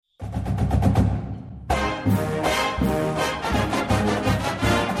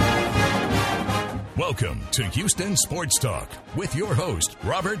Welcome to Houston Sports Talk with your host,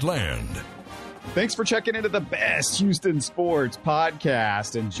 Robert Land. Thanks for checking into the best Houston sports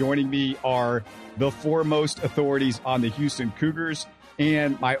podcast. And joining me are the foremost authorities on the Houston Cougars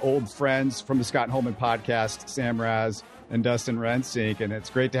and my old friends from the Scott Holman podcast, Sam Raz and Dustin Rensink. And it's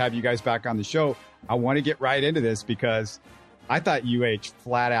great to have you guys back on the show. I want to get right into this because I thought UH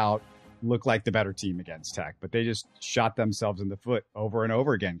flat out looked like the better team against Tech, but they just shot themselves in the foot over and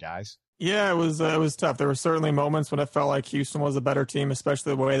over again, guys. Yeah, it was tough. There were certainly moments when it felt like Houston was a better team,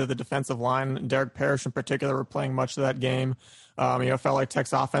 especially the way that the defensive line, Derek Parrish in particular, were playing much of that game. It felt like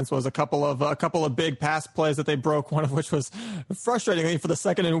Tech's offense was a couple of big pass plays that they broke, one of which was frustratingly for the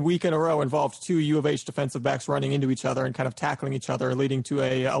second week in a row involved two U of H defensive backs running into each other and kind of tackling each other, leading to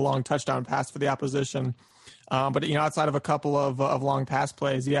a long touchdown pass for the opposition. But outside of a couple of long pass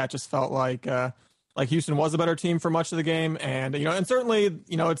plays, it just felt like Houston was a better team for much of the game. And, and certainly,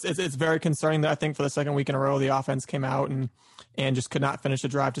 it's very concerning that I think for the second week in a row, the offense came out and just could not finish a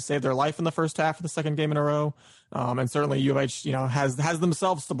drive to save their life in the first half of the second game in a row. And certainly U of H, has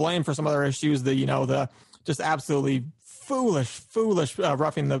themselves to blame for some other issues, the just absolutely foolish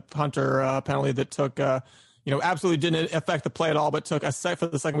roughing the punter penalty that took, absolutely didn't affect the play at all, but took for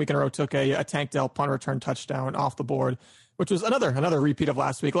the second week in a row, took a Tank Dell punt return touchdown off the board, which was another repeat of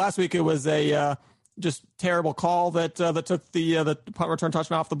last week. Last week, it was a, just terrible call that took the punt return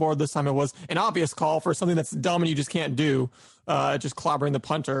touchdown off the board. This time it was an obvious call for something that's dumb and you just can't do, just clobbering the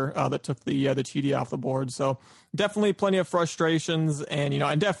punter that took the TD off the board. So definitely plenty of frustrations, and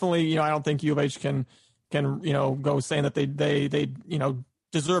and definitely I don't think U of H can go saying that they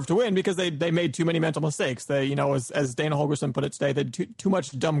deserve to win because they made too many mental mistakes. They as Dana Holgorsen put it today, they did too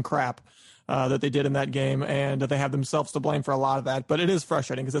much dumb crap that they did in that game, and they have themselves to blame for a lot of that. But it is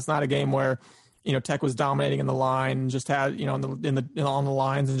frustrating because it's not a game where Tech was dominating in the line, just had, on the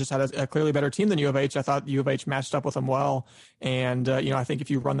lines, and just had a clearly better team than U of H. I thought U of H matched up with them well. And, I think if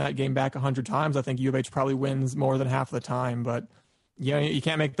you run that game back 100 times, I think U of H probably wins more than half of the time. But, you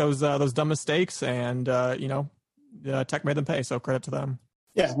can't make those dumb mistakes. And, Tech made them pay. So credit to them.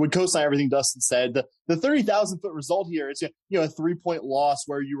 Yeah, would co-sign everything Dustin said. The 30,000-foot result here is, a 3-point loss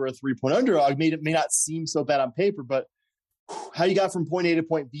where you were a 3-point underdog. May not seem so bad on paper, but how you got from point A to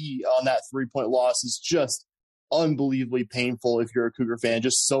point B on that 3-point loss is just unbelievably painful if you're a Cougar fan.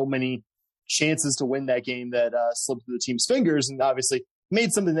 Just so many chances to win that game that slipped through the team's fingers, and obviously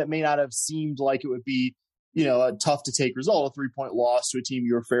made something that may not have seemed like it would be, a tough to take result. A 3-point loss to a team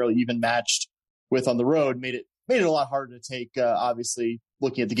you were fairly even matched with on the road made it a lot harder to take, obviously,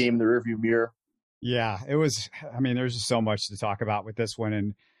 looking at the game in the rearview mirror. Yeah, it was. There's just so much to talk about with this one.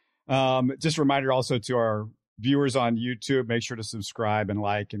 And just a reminder also to our viewers on YouTube, make sure to subscribe and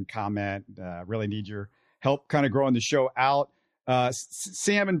like and comment. Really need your help kind of growing the show out.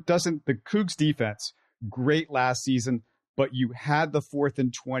 Sam and Dustin, the Cougs defense, great last season, but you had the 4th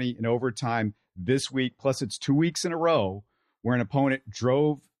and 20 in overtime this week. Plus it's 2 weeks in a row where an opponent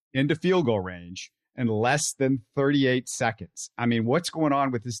drove into field goal range in less than 38 seconds. What's going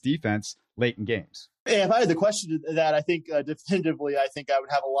on with this defense late in games? Yeah, if I had the question to that, I think definitively, I think I would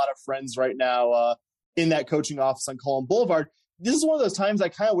have a lot of friends right now in that coaching office on Cullen Boulevard. This is one of those times I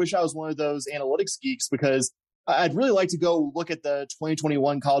kind of wish I was one of those analytics geeks, because I'd really like to go look at the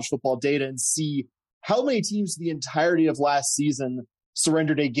 2021 college football data and see how many teams the entirety of last season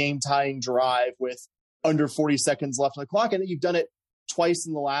surrendered a game-tying drive with under 40 seconds left on the clock. And you've done it twice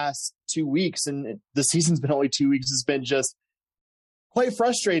in the last 2 weeks, and the season's been only 2 weeks. It's been just quite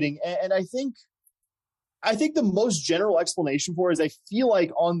frustrating. And I think the most general explanation for it is I feel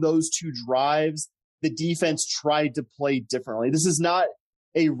like on those two drives, the defense tried to play differently. This is not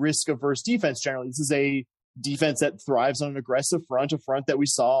a risk-averse defense generally. This is a defense that thrives on an aggressive front, a front that we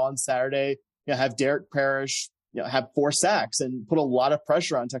saw on Saturday, have Derek Parrish, have 4 sacks and put a lot of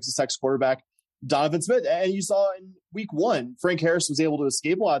pressure on Texas Tech's quarterback, Donovan Smith. And you saw in week 1, Frank Harris was able to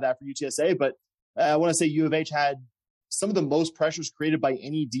escape a lot of that for UTSA. But I want to say U of H had some of the most pressures created by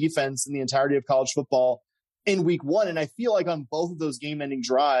any defense in the entirety of college football in week 1. And I feel like on both of those game-ending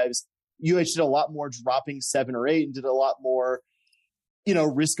drives, UH did a lot more dropping 7 or 8 and did a lot more,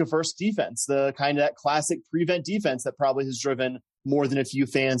 risk-averse defense, the kind of that classic prevent defense that probably has driven more than a few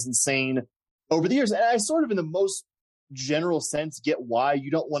fans insane over the years. And I sort of, in the most general sense, get why you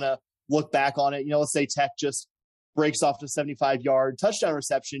don't want to look back on it. Let's say Tech just breaks off to 75-yard touchdown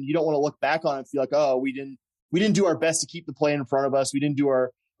reception. You don't want to look back on it and feel like, oh, we didn't do our best to keep the play in front of us. We didn't do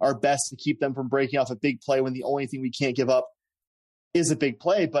our best to keep them from breaking off a big play when the only thing we can't give up is a big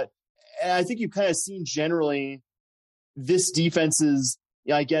play. But I think you've kind of seen generally this defense's,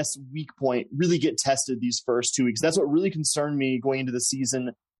 weak point really get tested these first 2 weeks. That's what really concerned me going into the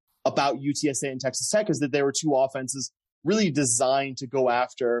season about UTSA and Texas Tech is that they were two offenses really designed to go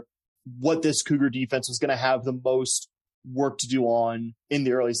after what this Cougar defense was going to have the most work to do on in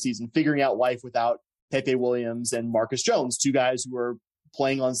the early season, figuring out life without Pepe Williams and Marcus Jones, two guys who are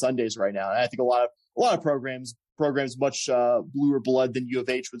playing on Sundays right now. And I think a lot of programs much bluer blood than U of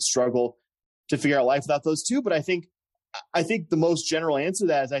H would struggle to figure out life without those two. But I think the most general answer to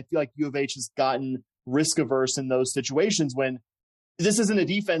that is I feel like U of H has gotten risk averse in those situations when this isn't a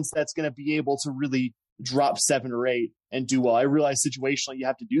defense that's going to be able to really drop 7 or 8 and do well. I realize situationally you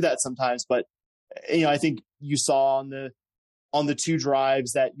have to do that sometimes, but I think you saw on the 2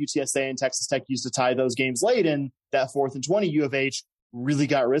 drives that UTSA and Texas Tech used to tie those games late in that 4th and 20, U of H really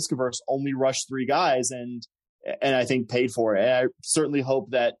got risk averse, only rushed 3 guys and I think paid for it. And I certainly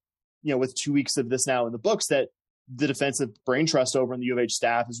hope that, with 2 weeks of this now in the books, that the defensive brain trust over in the U of H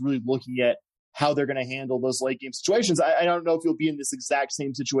staff is really looking at how they're going to handle those late game situations. I don't know if you'll be in this exact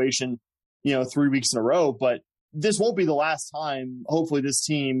same situation, 3 weeks in a row, but this won't be the last time. Hopefully this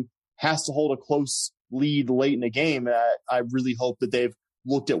team has to hold a close lead late in a game. I really hope that they've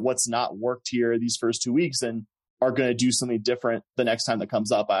looked at what's not worked here these first 2 weeks and are going to do something different the next time that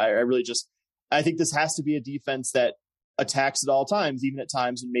comes up. I think this has to be a defense that attacks at all times, even at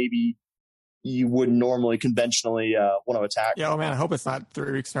times when maybe you wouldn't normally conventionally want to attack. Yeah, man, I hope it's not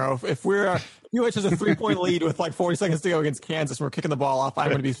 3 weeks in a row. If we're UH has a 3-point lead with like 40 seconds to go against Kansas and we're kicking the ball off, I'm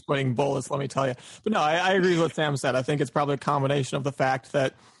going to be sweating bullets, let me tell you. But no, I agree with what Sam said. I think it's probably a combination of the fact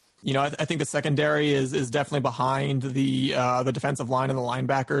that I think the secondary is definitely behind the defensive line and the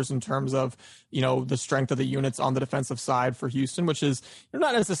linebackers in terms of, the strength of the units on the defensive side for Houston, which is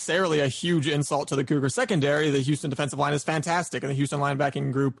not necessarily a huge insult to the Cougar secondary. The Houston defensive line is fantastic, and the Houston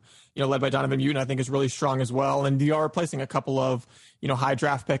linebacking group, led by Donovan Newton, I think is really strong as well. And they are replacing a couple of, high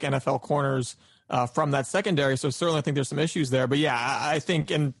draft pick NFL corners from that secondary. So certainly I think there's some issues there. But yeah, I think,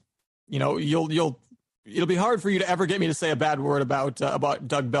 and it'll be hard for you to ever get me to say a bad word about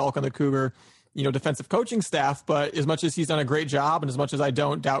Doug Belk and the Cougar, defensive coaching staff. But as much as he's done a great job, and as much as I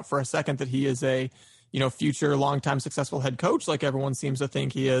don't doubt for a second that he is a, future longtime successful head coach, like everyone seems to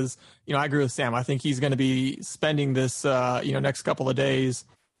think he is, I agree with Sam. I think he's going to be spending this, next couple of days,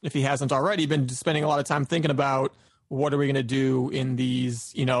 if he hasn't already, been spending a lot of time thinking about what are we going to do in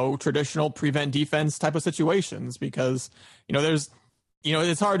these, traditional prevent defense type of situations, because, there's,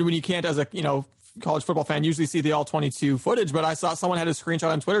 it's hard when you can't, as a, college football fan, usually see the all 22 footage, but I saw someone had a screenshot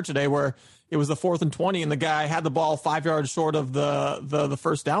on Twitter today where it was the 4th and 20 and the guy had the ball 5 yards short of the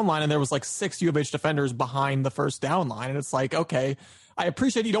first down line, and there was like 6 U of H defenders behind the first down line. And it's like, okay, I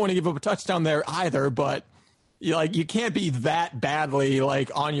appreciate you don't want to give up a touchdown there either, but you can't be that badly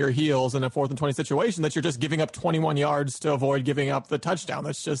on your heels in a 4th and 20 situation that you're just giving up 21 yards to avoid giving up the touchdown.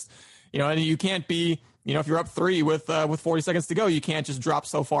 That's just, and you can't be, if you're up 3 with 40 seconds to go, you can't just drop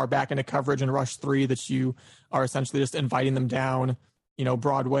so far back into coverage and rush 3 that you are essentially just inviting them down,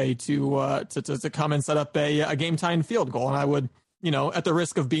 Broadway to come and set up a game time field goal. And I would, at the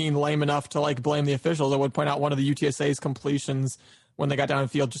risk of being lame enough to blame the officials, I would point out one of the UTSA's completions when they got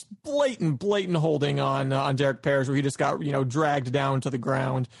downfield, just blatant holding on Derek Parrish, where he just got, dragged down to the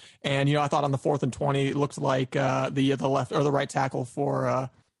ground. And, I thought on the 4th and 20, it looked like the left or the right tackle for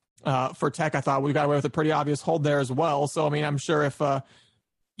Tech, I thought we got away with a pretty obvious hold there as well. So, I mean, I'm sure if, as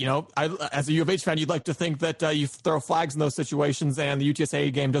a U of H fan, you'd like to think that you throw flags in those situations and the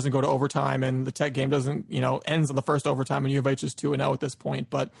UTSA game doesn't go to overtime and the Tech game doesn't, ends in the first overtime and U of H is 2-0 at this point.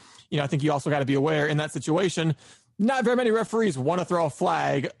 But, I think you also got to be aware in that situation, not very many referees want to throw a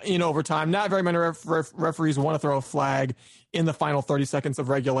flag in overtime. Not very many referees want to throw a flag in the final 30 seconds of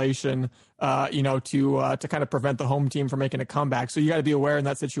regulation, to kind of prevent the home team from making a comeback. So you got to be aware in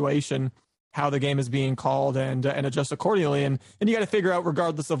that situation how the game is being called and adjust accordingly. And you got to figure out,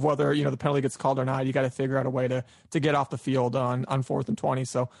 regardless of whether, the penalty gets called or not, you got to figure out a way to get off the field on 4th and 20.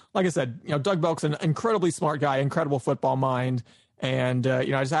 So like I said, Doug Belk's an incredibly smart guy, incredible football mind. And, I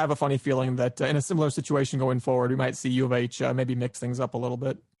just have a funny feeling that in a similar situation going forward, we might see U of H maybe mix things up a little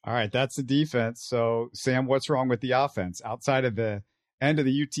bit. All right, that's the defense. So, Sam, what's wrong with the offense? Outside of the end of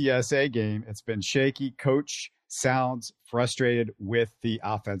the UTSA game, it's been shaky. Coach sounds frustrated with the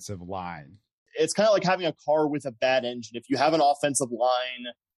offensive line. It's kind of like having a car with a bad engine. If you have an offensive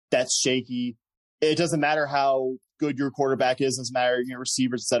line that's shaky, it doesn't matter how good your quarterback is, it doesn't matter your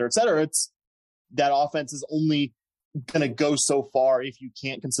receivers, et cetera. It's that offense is only going to go so far if you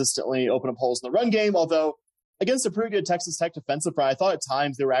can't consistently open up holes in the run game. Although against a pretty good Texas Tech defensive front, I thought at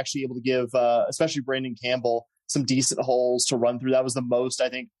times they were actually able to give, especially Brandon Campbell, some decent holes to run through. That was the most, I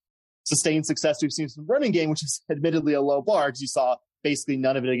think, sustained success we've seen from the running game, which is admittedly a low bar because you saw basically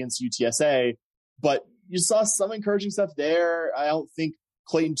none of it against UTSA. But you saw some encouraging stuff there. I don't think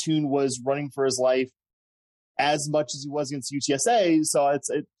Clayton Tune was running for his life as much as he was against UTSA. So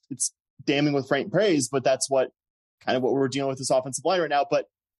it's damning with faint praise, but that's what we're dealing with this offensive line right now. But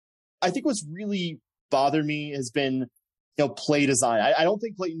I think what's really bothered me has been, play design. I don't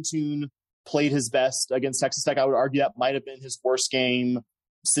think Clayton Tune played his best against Texas Tech. I would argue that might have been his worst game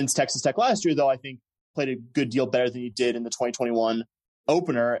since Texas Tech last year, though I think played a good deal better than he did in the 2021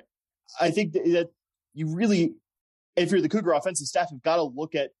 opener. I think that you really, if you're the Cougar offensive staff, you've got to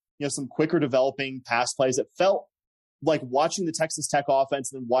look at, some quicker developing pass plays. It felt like watching the Texas Tech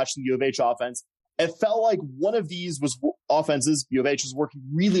offense and then watching the U of H offense. It felt like one of these offenses, U of H, was working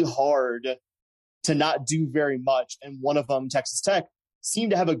really hard to not do very much. And one of them, Texas Tech, seemed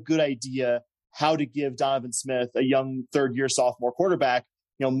to have a good idea how to give Donovan Smith, a young third-year sophomore quarterback,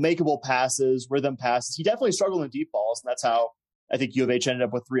 makeable passes, rhythm passes. He definitely struggled in deep balls, and that's how I think U of H ended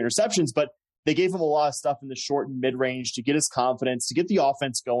up with 3 interceptions. But they gave him a lot of stuff in the short and mid-range to get his confidence, to get the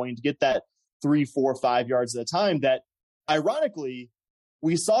offense going, to get that 3, 4, 5 yards at a time that, ironically,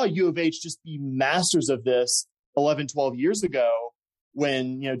 we saw U of H just be masters of this 11, 12 years ago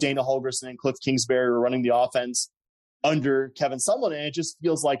when, Dana Holgorsen and Cliff Kingsbury were running the offense under Kevin Sumlin. And it just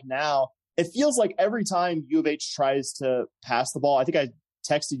feels like now, every time U of H tries to pass the ball, I think I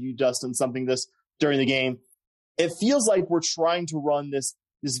texted you, Dustin, something during the game. It feels like we're trying to run this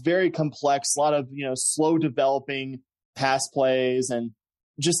very complex, lot of, slow developing pass plays. And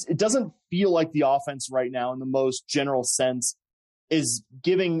just, it doesn't feel like the offense right now in the most general sense is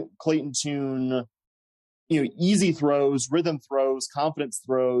giving Clayton Tune, easy throws, rhythm throws, confidence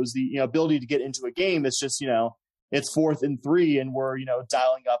throws, the ability to get into a game. It's just, it's 4th and 3 and we're,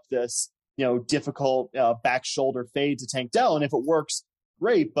 dialing up this, difficult back shoulder fade to Tank Dell. And if it works,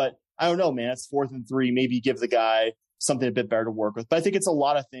 great. But I don't know, man, it's 4th and 3. Maybe give the guy something a bit better to work with. But I think it's a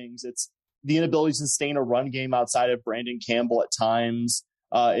lot of things. It's the inability to sustain a run game outside of Brandon Campbell at times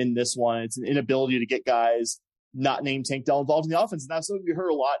in this one. It's an inability to get guys not named Tank Dell involved in the offense. And that's something we heard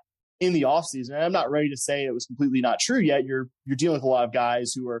a lot in the offseason. And I'm not ready to say it was completely not true yet. You're dealing with a lot of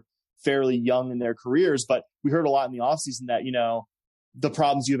guys who are fairly young in their careers, but we heard a lot in the offseason that, the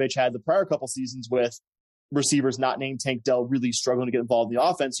problems U of H had the prior couple seasons with receivers not named Tank Dell really struggling to get involved in the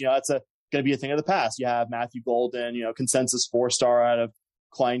offense. That's going to be a thing of the past. You have Matthew Golden, consensus 4-star out of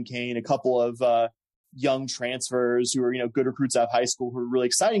Klein Kane, a couple of young transfers who are, good recruits out of high school who are really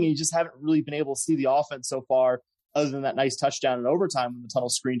exciting. And you just haven't really been able to see the offense so far, other than that nice touchdown in overtime in the tunnel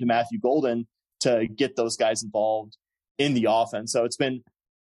screen to Matthew Golden to get those guys involved in the offense. So it's been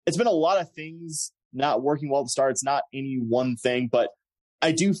a lot of things not working well at the start. It's not any one thing, but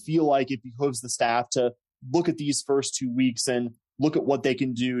I do feel like it behooves the staff to look at these first 2 weeks and look at what they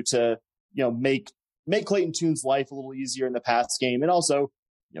can do to, make Clayton Tune's life a little easier in the pass game, and also,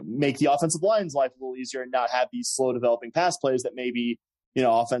 make the offensive line's life a little easier and not have these slow developing pass plays that maybe,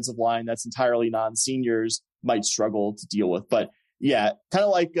 offensive line that's entirely non-seniors might struggle to deal with. But yeah, kind of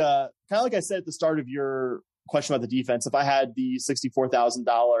like I said at the start of your question about the defense, if I had the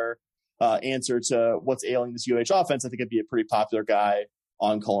 $64,000 answer to what's ailing this UH offense, I think I'd be a pretty popular guy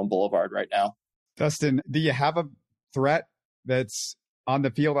on Cullen Boulevard right now. Dustin, do you have a threat that's on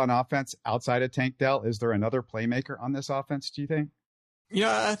the field on offense outside of Tank Dell? Is there another playmaker on this offense, do you think?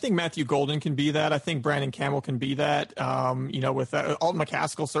 I think Matthew Golden can be that. I think Brandon Campbell can be that. With that, Alton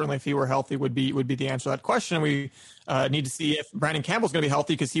McCaskill, certainly if he were healthy, would be the answer to that question. We need to see if Brandon Campbell's going to be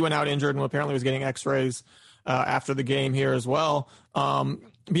healthy because he went out injured and apparently was getting x-rays after the game here as well. Kind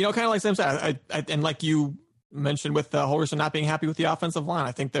of like Sam said, and like you mentioned with Holgorsen not being happy with the offensive line,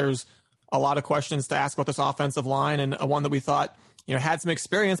 I think there's a lot of questions to ask about this offensive line, and one that we thought had some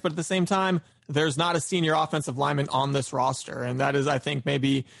experience, but at the same time, there's not a senior offensive lineman on this roster. And that is, I think,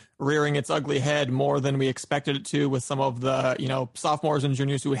 maybe rearing its ugly head more than we expected it to with some of the, sophomores and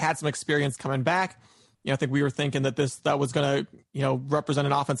juniors who had some experience coming back. I think we were thinking that that was going to, represent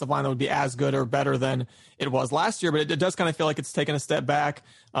an offensive line that would be as good or better than it was last year. But it does kind of feel like it's taken a step back.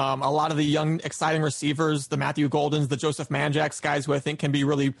 A lot of the young, exciting receivers, the Matthew Goldens, the Joseph Manjaks, guys who I think can be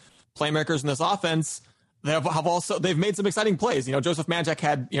really playmakers in this offense, they've made some exciting plays. Joseph Manjak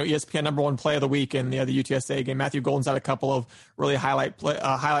had ESPN #1 play of the week in the UTSA game. Matthew Golden's had a couple of really highlight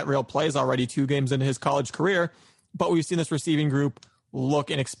reel plays already, 2 games into his college career. But we've seen this receiving group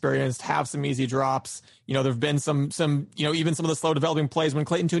look inexperienced, have some easy drops. There've been some even some of the slow developing plays when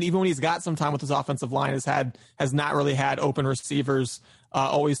Clayton Tune, even when he's got some time with his offensive line, has not really had open receivers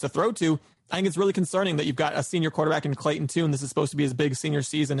always to throw to. I think it's really concerning that you've got a senior quarterback in Clayton Tune. This is supposed to be his big senior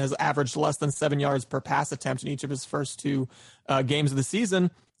season, has averaged less than 7 yards per pass attempt in each of his first 2 games of the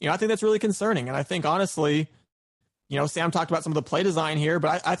season. I think that's really concerning. And I think, honestly, Sam talked about some of the play design here,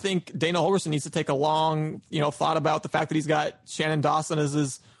 but I think Dana Holgorsen needs to take a long, thought about the fact that he's got Shannon Dawson as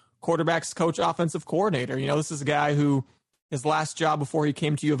his quarterback's coach, offensive coordinator. This is a guy who his last job before he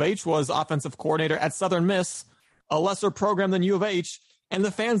came to U of H was offensive coordinator at Southern Miss, a lesser program than U of H. And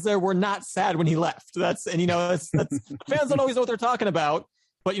the fans there were not sad when he left. That's fans don't always know what they're talking about.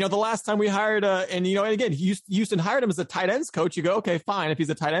 But, the last time we hired, and again, Houston hired him as a tight ends coach. You go, okay, fine. If he's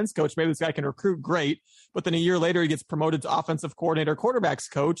a tight ends coach, maybe this guy can recruit, great. But then a year later, he gets promoted to offensive coordinator,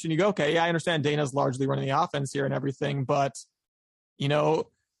 quarterbacks coach. And you go, okay, yeah, I understand Dana's largely running the offense here and everything. But,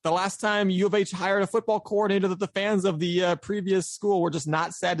 the last time U of H hired a football coordinator that the fans of the previous school were just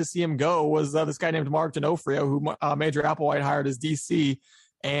not sad to see him go was this guy named Mark D'Onofrio, who Major Applewhite hired as DC.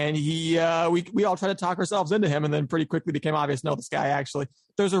 And we all tried to talk ourselves into him, and then pretty quickly became obvious, no, this guy actually,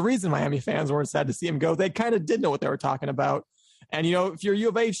 there's a reason Miami fans weren't sad to see him go. They kind of did know what they were talking about. And, if you're U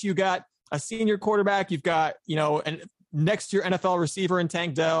of H, you got a senior quarterback, you've got, and next year NFL receiver in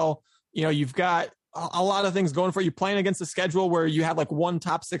Tank Dell, you've got a lot of things going for you, playing against a schedule where you had like one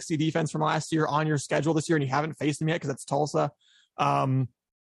top 60 defense from last year on your schedule this year, and you haven't faced them yet because it's Tulsa.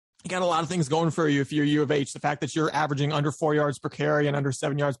 You got a lot of things going for you if you're U of H. The fact that you're averaging under 4 yards per carry and under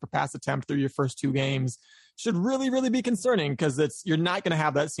 7 yards per pass attempt through your first 2 games should really, really be concerning, because you're not going to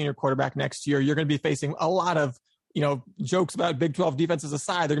have that senior quarterback next year. You're going to be facing a lot of, jokes about Big 12 defenses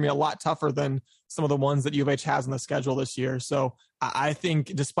aside, they're going to be a lot tougher than some of the ones that U of H has on the schedule this year. So I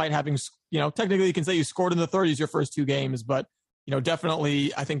think despite having, technically you can say you scored in the 30s your first 2 games, but,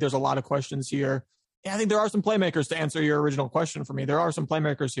 definitely I think there's a lot of questions here. Yeah, I think there are some playmakers to answer your original question for me. There are some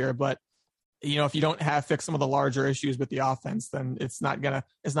playmakers here, but if you don't have fixed some of the larger issues with the offense, then it's not gonna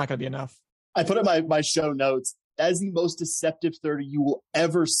be enough. I put in my show notes, that is the most deceptive 30 you will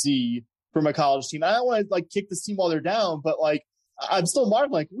ever see from a college team. I don't want to kick this team while they're down, but I'm still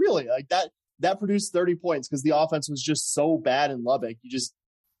marveling, really, that produced 30 points because the offense was just so bad in Lubbock.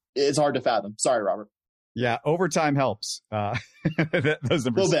 It's hard to fathom. Sorry, Robert. Yeah, overtime helps. Those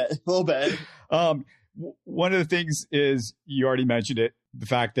numbers. A little bit. One of the things is, you already mentioned it, the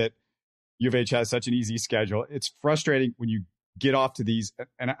fact that U of H has such an easy schedule. It's frustrating when you get off to these,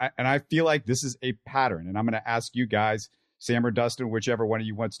 and I feel like this is a pattern. And I'm going to ask you guys, Sam or Dustin, whichever one of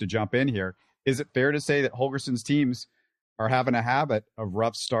you wants to jump in here. Is it fair to say that Holgorsen's teams are having a habit of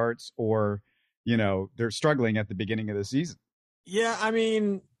rough starts, or, they're struggling at the beginning of the season? Yeah, I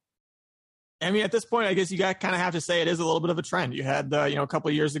mean, at this point, I guess you kind of have to say it is a little bit of a trend. You had, a couple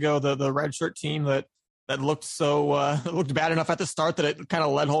of years ago, the redshirt team that looked looked bad enough at the start that it kind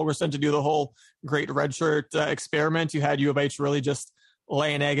of led Holgorsen to do the whole great redshirt experiment. You had U of H really just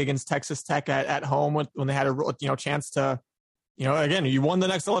lay an egg against Texas Tech at home when they had a chance to, again, you won the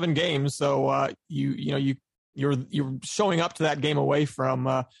next 11 games, so you're showing up to that game away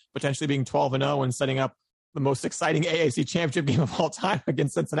from potentially being 12-0 and setting up the most exciting AAC championship game of all time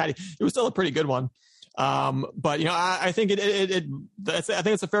against Cincinnati. It was still a pretty good one. But, I think I think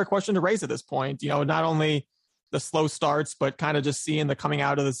it's a fair question to raise at this point. Not only the slow starts, but kind of just seeing the coming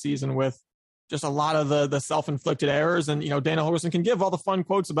out of the season with just a lot of the self-inflicted errors. And, Dana Holgorsen can give all the fun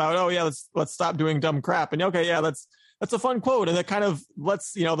quotes about, oh yeah, let's stop doing dumb crap. And okay, yeah, that's a fun quote. And that kind of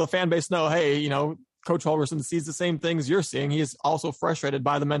lets, the fan base know, hey, Coach Holgorsen sees the same things you're seeing. He is also frustrated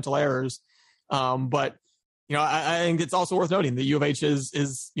by the mental errors. But I think it's also worth noting that U of H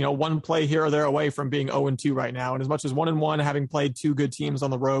is one play here or there away from being 0-2 right now. And as much as 1-1, having played 2 good teams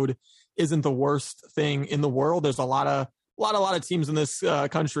on the road isn't the worst thing in the world, there's a lot of teams in this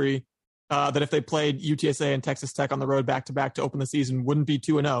country that if they played UTSA and Texas Tech on the road back-to-back to open the season wouldn't be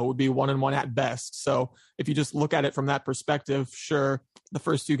 2-0, would be 1-1 at best. So if you just look at it from that perspective, sure, the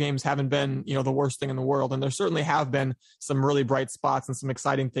first 2 games haven't been, the worst thing in the world. And there certainly have been some really bright spots and some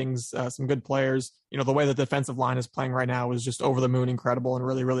exciting things, some good players. The way that the defensive line is playing right now is just over the moon incredible and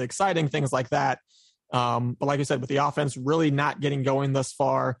really, really exciting, things like that. But like I said, with the offense really not getting going thus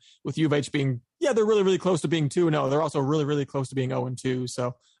far, with U of H being, they're really, really close to being 2-0. They're also really, really close to being 0-2.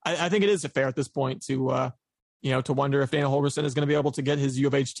 So I think it is fair at this point to wonder if Dana Holgorsen is going to be able to get his U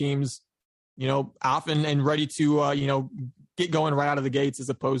of H teams, off and ready to, get going right out of the gates, as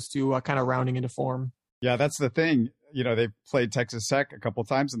opposed to kind of rounding into form. Yeah, that's the thing. They've played Texas Tech a couple of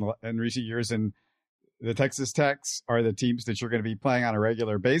times in recent years, and the Texas Techs are the teams that you're going to be playing on a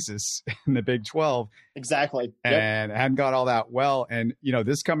regular basis in the Big 12. Exactly. And hadn't gone all that well. And,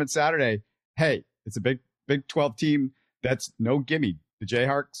 this coming Saturday, hey, it's a Big 12 team that's no gimme. The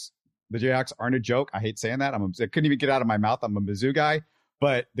Jayhawks aren't a joke. I hate saying that. I couldn't even get out of my mouth. I'm a Mizzou guy.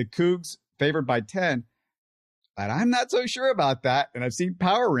 But the Cougs favored by 10. And I'm not so sure about that. And I've seen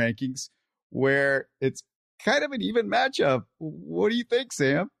power rankings where it's kind of an even matchup. What do you think,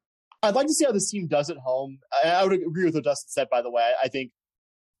 Sam? I'd like to see how this team does at home. I would agree with what Dustin said, by the way. I think,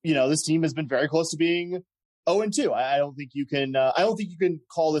 this team has been very close to being 0-2. I don't think you can. I don't think you can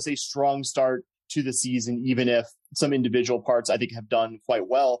call this a strong start to the season, even if some individual parts I think have done quite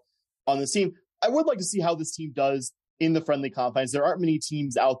well on this team. I would like to see how this team does in the friendly confines. There aren't many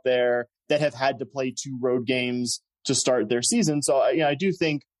teams out there that have had to play 2 road games to start their season. So, I do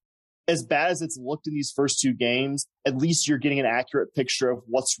think, as bad as it's looked in these first 2 games, at least you're getting an accurate picture of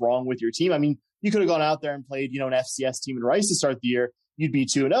what's wrong with your team. I mean, you could have gone out there and played, an FCS team in Rice to start the year. You'd be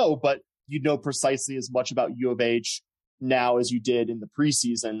 2-0, but you'd know precisely as much about U of H now as you did in the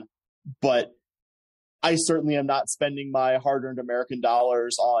preseason. But I certainly am not spending my hard-earned American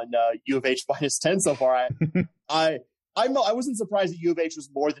dollars on U of H -10 so far. I wasn't surprised that U of H was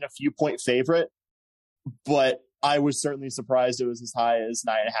more than a few point favorite, but I was certainly surprised it was as high as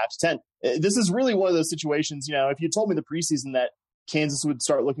 9.5 to 10. This is really one of those situations, if you told me the preseason that Kansas would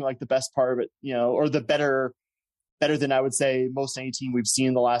start looking like the best part of it, or the better than I would say most any team we've seen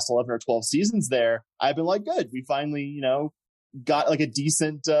in the last 11 or 12 seasons there, I've been like, good. We finally, got like a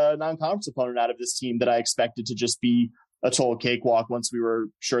decent non-conference opponent out of this team that I expected to just be a total cakewalk once we were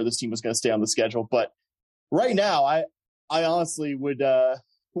sure this team was going to stay on the schedule. But right now, I honestly would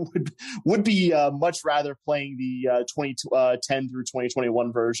be much rather playing the 2010 through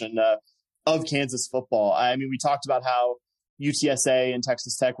 2021 version of Kansas football. I mean, we talked about how UTSA and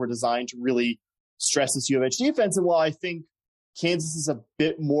Texas Tech were designed to really stress this U of H defense. And while I think Kansas is a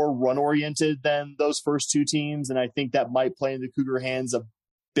bit more run-oriented than those first 2 teams, and I think that might play in the Cougar hands a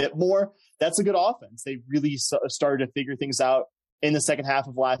bit more, that's a good offense. They really started to figure things out in the second half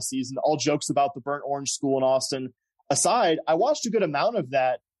of last season. All jokes about the Burnt Orange School in Austin aside, I watched a good amount of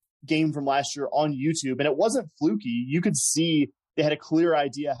that game from last year on YouTube, and it wasn't fluky. You could see they had a clear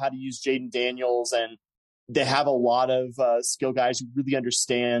idea how to use Jaden Daniels, and they have a lot of skill guys who really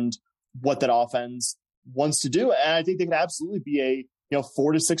understand what that offense wants to do. And I think they could absolutely be a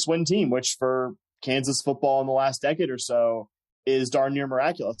 4 to 6 win team, which for Kansas football in the last decade or so is darn near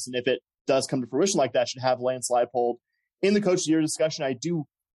miraculous. And if it does come to fruition like that, should have Lance Leipold in the Coach of the Year discussion.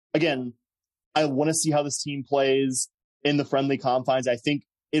 I want to see how this team plays in the friendly confines. I think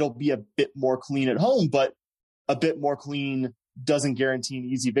it'll be a bit more clean at home, but a bit more clean doesn't guarantee an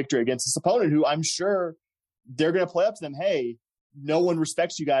easy victory against this opponent who I'm sure they're going to play up to them. Hey, no one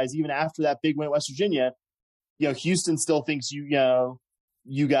respects you guys, even after that big win at West Virginia. Houston still thinks you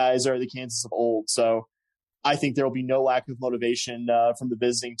guys are the Kansas of old. So I think there will be no lack of motivation from the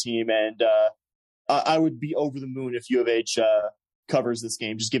visiting team, and I would be over the moon if U of H covers this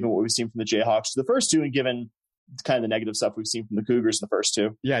game, just given what we've seen from the Jayhawks the first 2, and given kind of the negative stuff we've seen from the Cougars in the first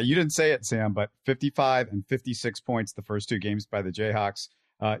 2. Yeah, you didn't say it, Sam, but 55 and 56 points the first 2 games by the Jayhawks.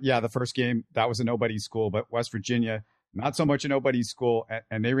 The first game, that was a nobody's school, but West Virginia, not so much a nobody's school,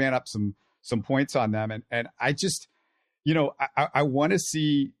 and they ran up some points on them. And I just, I want to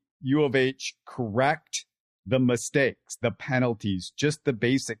see U of H correct the mistakes, the penalties, just the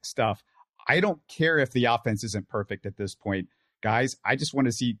basic stuff. I don't care if the offense isn't perfect at this point, guys. I just want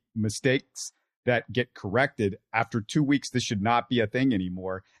to see mistakes that get corrected. After 2 weeks, this should not be a thing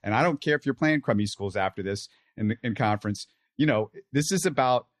anymore. And I don't care if you're playing crummy schools after this in conference. This is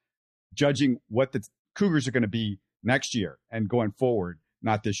about judging what the Cougars are going to be next year and going forward,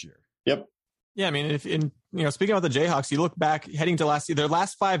 not this year. Yep. Yeah, I mean, speaking about the Jayhawks, you look back heading to last year, their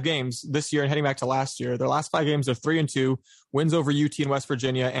last 5 games this year and heading back to last year, their last 5 games are 3-2, wins over UT and West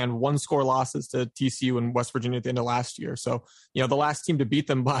Virginia, and 1-score losses to TCU and West Virginia at the end of last year. So, the last team to beat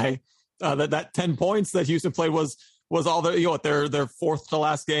them by that 10 points that Houston played was all their 4th to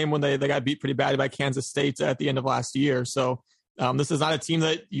last game when they got beat pretty badly by Kansas State at the end of last year. So this is not a team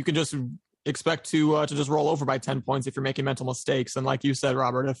that you can just expect to just roll over by 10 points if you're making mental mistakes. And like you said,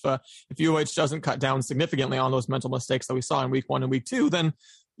 Robert, if UH doesn't cut down significantly on those mental mistakes that we saw in week 1 and week 2, then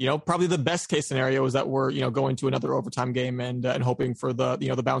probably the best case scenario is that we're going to another overtime game and hoping for the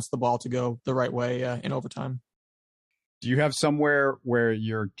bounce of the ball to go the right way in overtime. Do you have somewhere where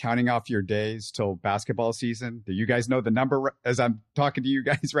you're counting off your days till basketball season? Do you guys know the number as I'm talking to you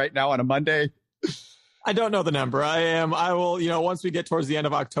guys right now on a Monday? I don't know the number. I will, once we get towards the end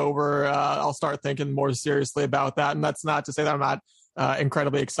of October, I'll start thinking more seriously about that. And that's not to say that I'm not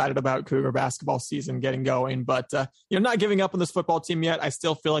incredibly excited about Cougar basketball season getting going, but, not giving up on this football team yet. I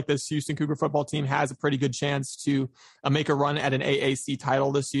still feel like this Houston Cougar football team has a pretty good chance to make a run at an AAC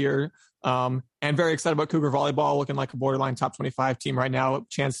title this year. And very excited about Cougar volleyball, looking like a borderline top 25 team right now. A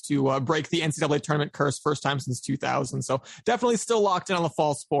chance to break the NCAA tournament curse, first time since 2000. So definitely still locked in on the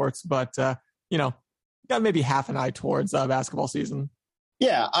fall sports, but, got maybe half an eye towards basketball season.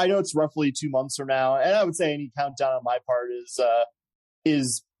 Yeah, I know it's roughly 2 months from now, and I would say any countdown on my part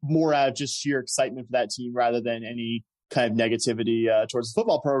is more out of just sheer excitement for that team rather than any kind of negativity towards the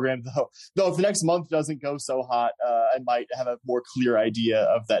football program. Though if the next month doesn't go so hot, I might have a more clear idea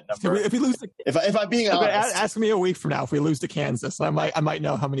of that number. If we lose, if I'm being honest, ask me a week from now if we lose to Kansas, I might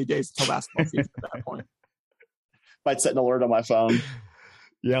know how many days until basketball season at that point. Might set an alert on my phone.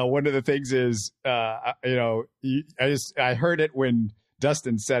 Yeah, one of the things is, I heard it when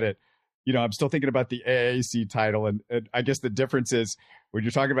Dustin said it. I'm still thinking about the AAC title, and I guess the difference is when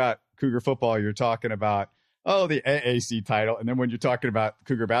you're talking about Cougar football, you're talking about the AAC title, and then when you're talking about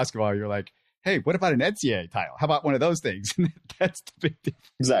Cougar basketball, you're like, hey, what about an NCAA title? How about one of those things? That's the big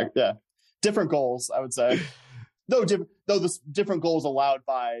difference. Exactly. Yeah, different goals, I would say. Though the different goals allowed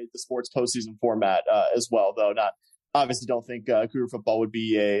by the sports postseason format as well. Though not. Obviously, don't think Cougar football would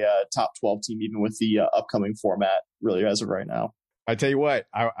be a top 12 team, even with the upcoming format, really, as of right now. I tell you what,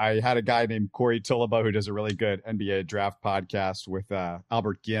 I had a guy named Corey Tulaba who does a really good NBA draft podcast with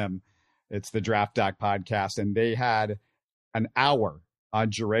Albert Gim. It's the Draft Doc podcast, and they had an hour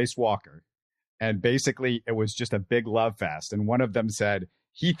on Jarace Walker. And basically, it was just a big love fest. And one of them said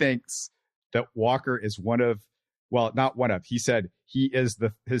he thinks that Walker is he said he is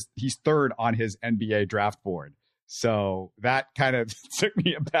he's third on his NBA draft board. So that kind of took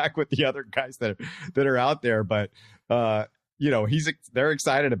me aback with the other guys that are out there. But, they're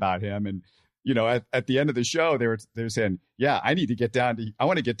excited about him. And, at the end of the show, they're saying, yeah, I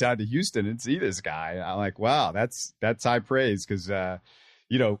want to get down to Houston and see this guy. I'm like, wow, that's high praise. Cause,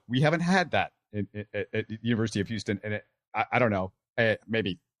 we haven't had that at University of Houston. And I don't know,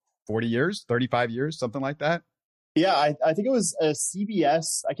 maybe 40 years, 35 years, something like that. Yeah, I think it was a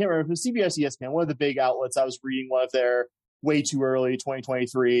CBS. I can't remember if it was CBS, ESPN, one of the big outlets. I was reading one of their way too early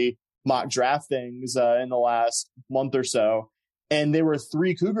 2023 mock draft things in the last month or so. And there were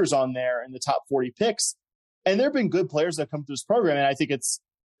 3 Cougars on there in the top 40 picks. And there have been good players that come through this program. And I think it's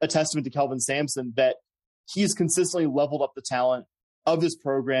a testament to Kelvin Sampson that he's consistently leveled up the talent of this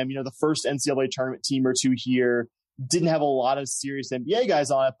program. The first NCAA tournament team or two here didn't have a lot of serious NBA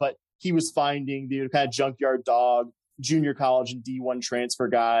guys on it, but he was finding the kind of junkyard dog, junior college and D1 transfer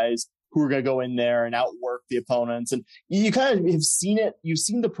guys who were going to go in there and outwork the opponents. And you kind of have seen it. You've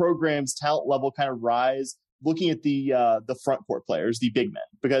seen the program's talent level kind of rise looking at the front court players, the big men,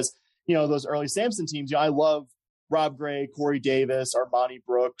 because, those early Sampson teams, I love Rob Gray, Corey Davis, Armani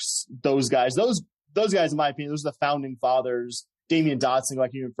Brooks, those guys. Those guys, in my opinion, those are the founding fathers, Damian Dotson,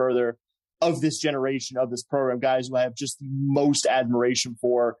 like even further, of this generation, of this program, guys who I have just the most admiration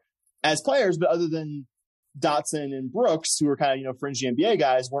for as players. But other than Dotson and Brooks, who are kind of, fringe NBA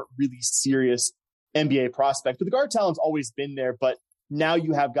guys, weren't really serious NBA prospects. But the guard talent's always been there. But now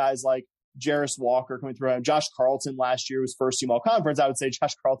you have guys like Jarace Walker coming through. Josh Carlton last year was first team all conference. I would say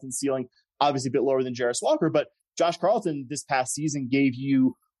Josh Carlton's ceiling obviously a bit lower than Jarace Walker, but Josh Carlton this past season gave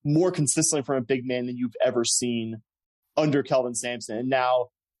you more consistently from a big man than you've ever seen under Kelvin Sampson. And now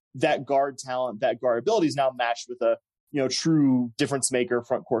that guard talent, that guard ability is now matched with a true difference maker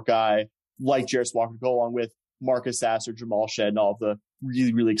front court guy like Jarace Walker, go along with Marcus Sasser, Jamal Shed, and all of the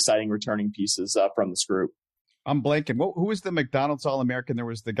really, really exciting returning pieces from this group. I'm blanking. Who was the McDonald's All-American? There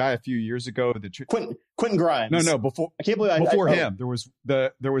was the guy a few years ago. Quentin Grimes. No. Before I can't believe before him.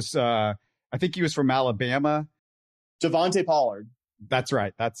 There was I think he was from Alabama. Devontae Pollard. That's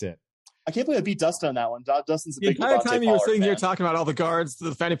right. That's it. I can't believe I beat Dustin on that one. Dustin's a big The entire Devontae time you were sitting fan. here talking about all the guards,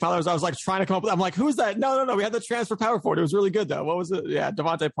 the Fanny Pollards, I was like trying to come up with. I'm like, who's that? No. We had the transfer power forward. It was really good though. What was it? Yeah,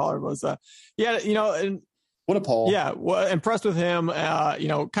 Devontae Pollard was. And what a poll. Yeah, well, impressed with him.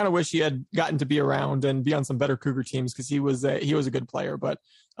 Kind of wish he had gotten to be around and be on some better Cougar teams because he was a good player. But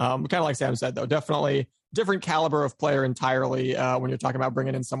kind of like Sam said, though, definitely different caliber of player entirely when you're talking about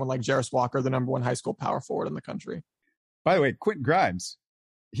bringing in someone like Jarace Walker, the number 1 high school power forward in the country. By the way, Quentin Grimes,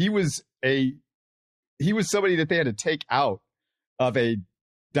 he was somebody that they had to take out of a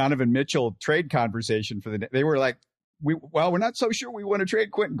Donovan Mitchell trade conversation for they were like, we're not so sure we want to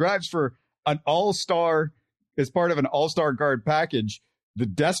trade Quentin Grimes for an all-star as part of an all-star guard package, the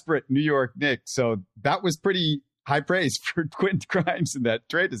desperate New York Knicks. So that was pretty high praise for Quentin Grimes in that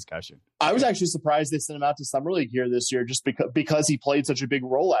trade discussion. I was actually surprised they sent him out to Summer League here this year just because he played such a big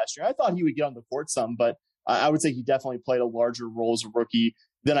role last year. I thought he would get on the court some, but I would say he definitely played a larger role as a rookie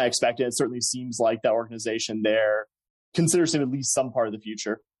than I expected. It certainly seems like that organization there considers him at least some part of the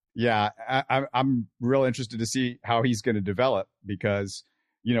future. Yeah, I'm real interested to see how he's going to develop because,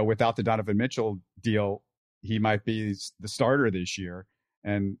 without the Donovan Mitchell deal, he might be the starter this year.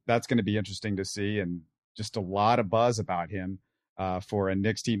 And that's going to be interesting to see. And just a lot of buzz about him for a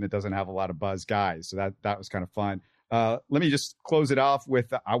Knicks team that doesn't have a lot of buzz guys. So that was kind of fun. Let me just close it off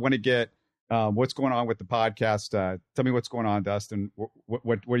with, I want to get what's going on with the podcast. Tell me what's going on, Dustin.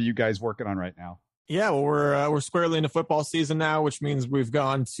 What are you guys working on right now? Yeah, well, we're squarely into football season now, which means we've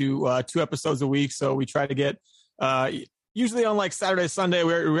gone to 2 episodes a week. So we try to get usually on like Saturday, Sunday.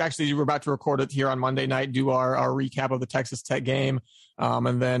 We're about to record it here on Monday night, do our recap of the Texas Tech game,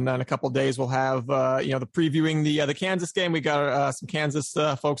 and then in a couple of days we'll have the previewing the Kansas game. We got some Kansas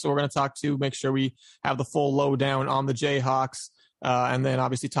folks that we're going to talk to, make sure we have the full lowdown on the Jayhawks. And then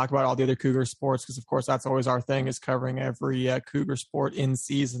obviously talk about all the other Cougar sports, because of course that's always our thing, is covering every Cougar sport in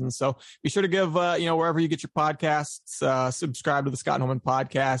season. So be sure to give, wherever you get your podcasts, subscribe to the Scott Holman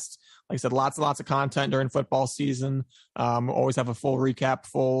podcast. Like I said, lots and lots of content during football season. Always have a full recap,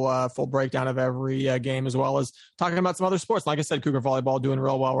 full breakdown of every game, as well as talking about some other sports. Like I said, Cougar volleyball doing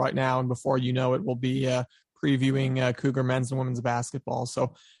real well right now. And before you know it, we'll be previewing Cougar men's and women's basketball.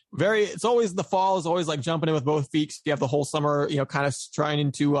 So it's always, the fall is always like jumping in with both feet. You have the whole summer, kind of trying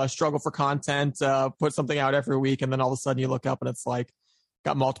to struggle for content, put something out every week. And then all of a sudden you look up and it's like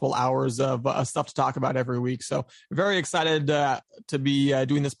got multiple hours of stuff to talk about every week. So very excited to be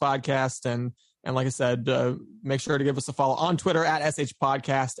doing this podcast. And like I said, make sure to give us a follow on Twitter at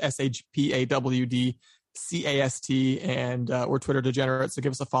SHPodcast, SHPAWDCAST, and we're Twitter degenerates. So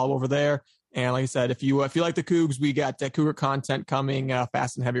give us a follow over there. And like I said, if you like the Cougs, we got Cougar content coming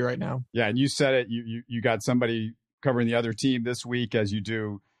fast and heavy right now. Yeah, and you said it. You got somebody covering the other team this week, as you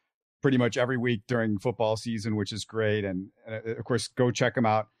do pretty much every week during football season, which is great. And of course, go check them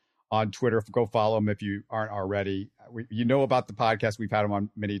out on Twitter. Go follow them if you aren't already. You know about the podcast. We've had them on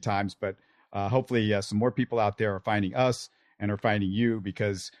many times, but hopefully some more people out there are finding us and are finding you,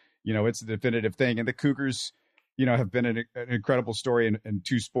 because it's a definitive thing. And the Cougars, have been an incredible story in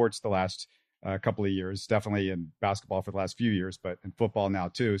 2 sports the last couple of years, definitely in basketball for the last few years, but in football now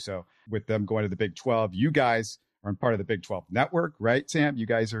too. So with them going to the Big 12, you guys are part of the Big 12 network, right, Sam? You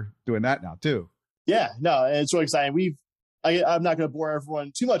guys are doing that now too. Yeah, no, it's really exciting. I'm not going to bore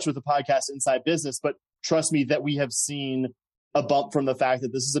everyone too much with the podcast inside business, but trust me that we have seen a bump from the fact that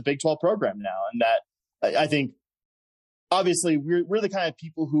this is a Big 12 program now. And that I think obviously we're the kind of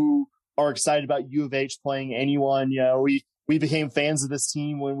people who are excited about U of H playing anyone. We became fans of this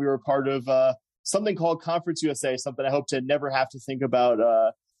team when we were part of something called Conference USA, something I hope to never have to think about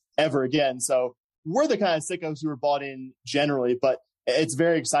ever again. So we're the kind of sickos who are bought in generally, but it's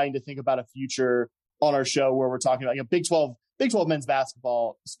very exciting to think about a future on our show where we're talking about Big 12 men's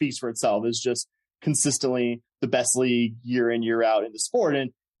basketball speaks for itself, is just consistently the best league year in, year out in the sport.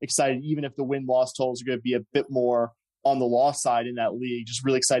 And excited, even if the win-loss totals are going to be a bit more on the loss side in that league, just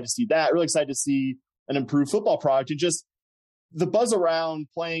really excited to see that, really excited to see an improved football product, and just the buzz around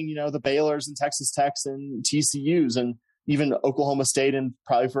playing, the Baylors and Texas Techs and TCUs and even Oklahoma State, and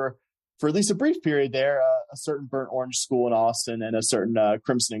probably for at least a brief period there, a certain burnt orange school in Austin and a certain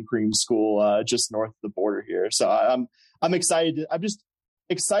crimson and cream school just north of the border here. So I'm excited. I'm just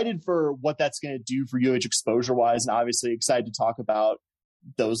excited for what that's going to do for UH exposure wise, and obviously excited to talk about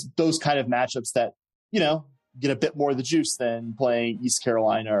those kind of matchups that get a bit more of the juice than playing East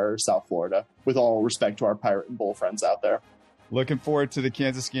Carolina or South Florida, with all respect to our Pirate and Bull friends out there. Looking forward to the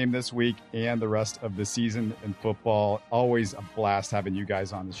Kansas game this week and the rest of the season in football. Always a blast having you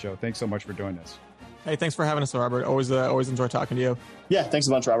guys on the show. Thanks so much for doing this. Hey, thanks for having us, Robert. Always enjoy talking to you. Yeah, thanks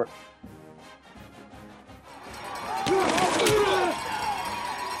a bunch, Robert.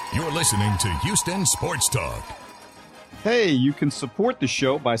 You're listening to Houston Sports Talk. Hey, you can support the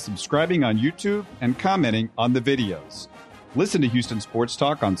show by subscribing on YouTube and commenting on the videos. Listen to Houston Sports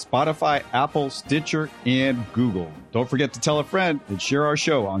Talk on Spotify, Apple, Stitcher, and Google. Don't forget to tell a friend and share our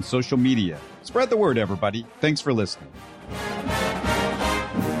show on social media. Spread the word, everybody. Thanks for listening.